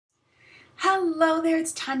Hello there,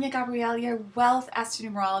 it's Tania Gabrielle, your wealth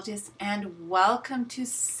astronumerologist, and welcome to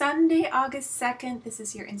Sunday, August 2nd. This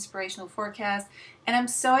is your inspirational forecast, and I'm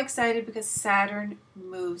so excited because Saturn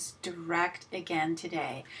moves direct again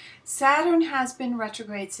today. Saturn has been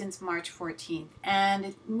retrograde since March 14th, and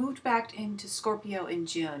it moved back into Scorpio in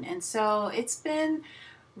June, and so it's been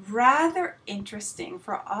rather interesting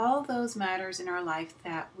for all those matters in our life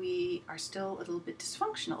that we are still a little bit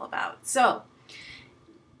dysfunctional about. So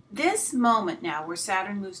this moment now where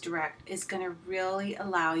Saturn moves direct is going to really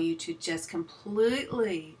allow you to just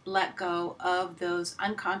completely let go of those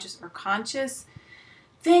unconscious or conscious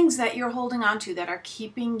things that you're holding on to that are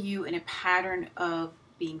keeping you in a pattern of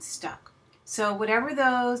being stuck. So whatever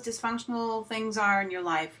those dysfunctional things are in your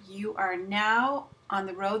life, you are now on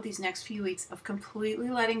the road these next few weeks of completely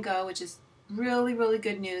letting go, which is really, really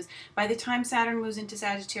good news. By the time Saturn moves into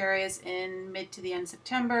Sagittarius in mid to the end of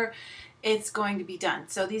September, it's going to be done.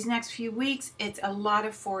 So these next few weeks, it's a lot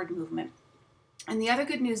of forward movement. And the other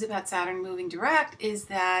good news about Saturn moving direct is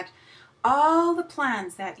that all the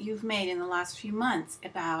plans that you've made in the last few months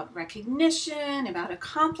about recognition, about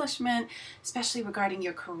accomplishment, especially regarding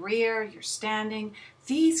your career, your standing,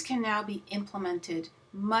 these can now be implemented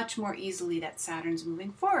much more easily that Saturn's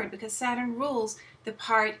moving forward, because Saturn rules the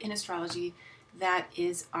part in astrology that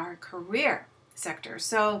is our career sector.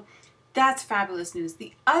 So that's fabulous news.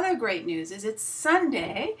 The other great news is it's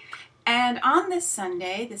Sunday, and on this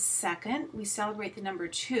Sunday, the 2nd, we celebrate the number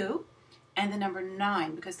 2 and the number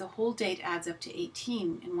 9, because the whole date adds up to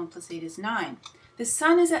 18, and 1 plus 8 is 9. The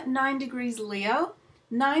sun is at 9 degrees Leo.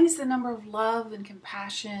 9 is the number of love and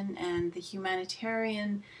compassion and the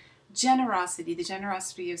humanitarian generosity, the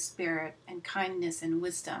generosity of spirit and kindness and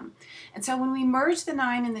wisdom. And so when we merge the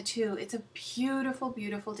 9 and the 2, it's a beautiful,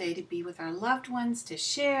 beautiful day to be with our loved ones, to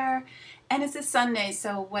share. And it's a Sunday,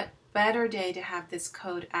 so what better day to have this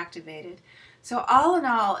code activated? So all in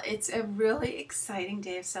all, it's a really exciting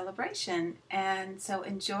day of celebration. And so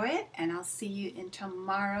enjoy it, and I'll see you in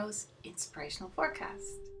tomorrow's inspirational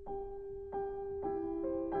forecast.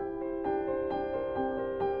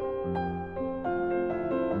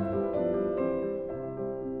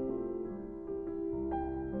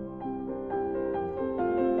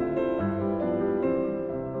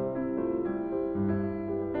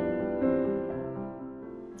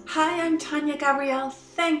 Hi, I'm Tania Gabrielle.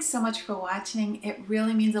 Thanks so much for watching. It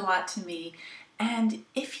really means a lot to me. And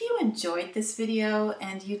if you enjoyed this video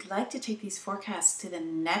and you'd like to take these forecasts to the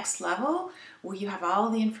next level, where you have all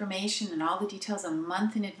the information and all the details a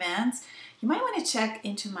month in advance, you might want to check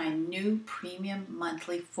into my new premium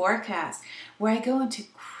monthly forecast, where I go into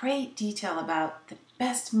great detail about the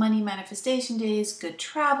best money manifestation days, good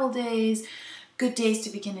travel days, good days to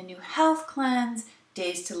begin a new health cleanse,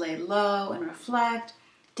 days to lay low and reflect,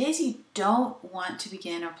 days you don't want to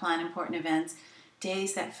begin or plan important events,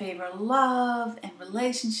 days that favor love and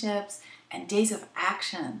relationships, and days of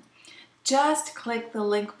action. Just click the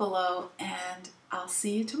link below and I'll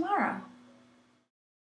see you tomorrow.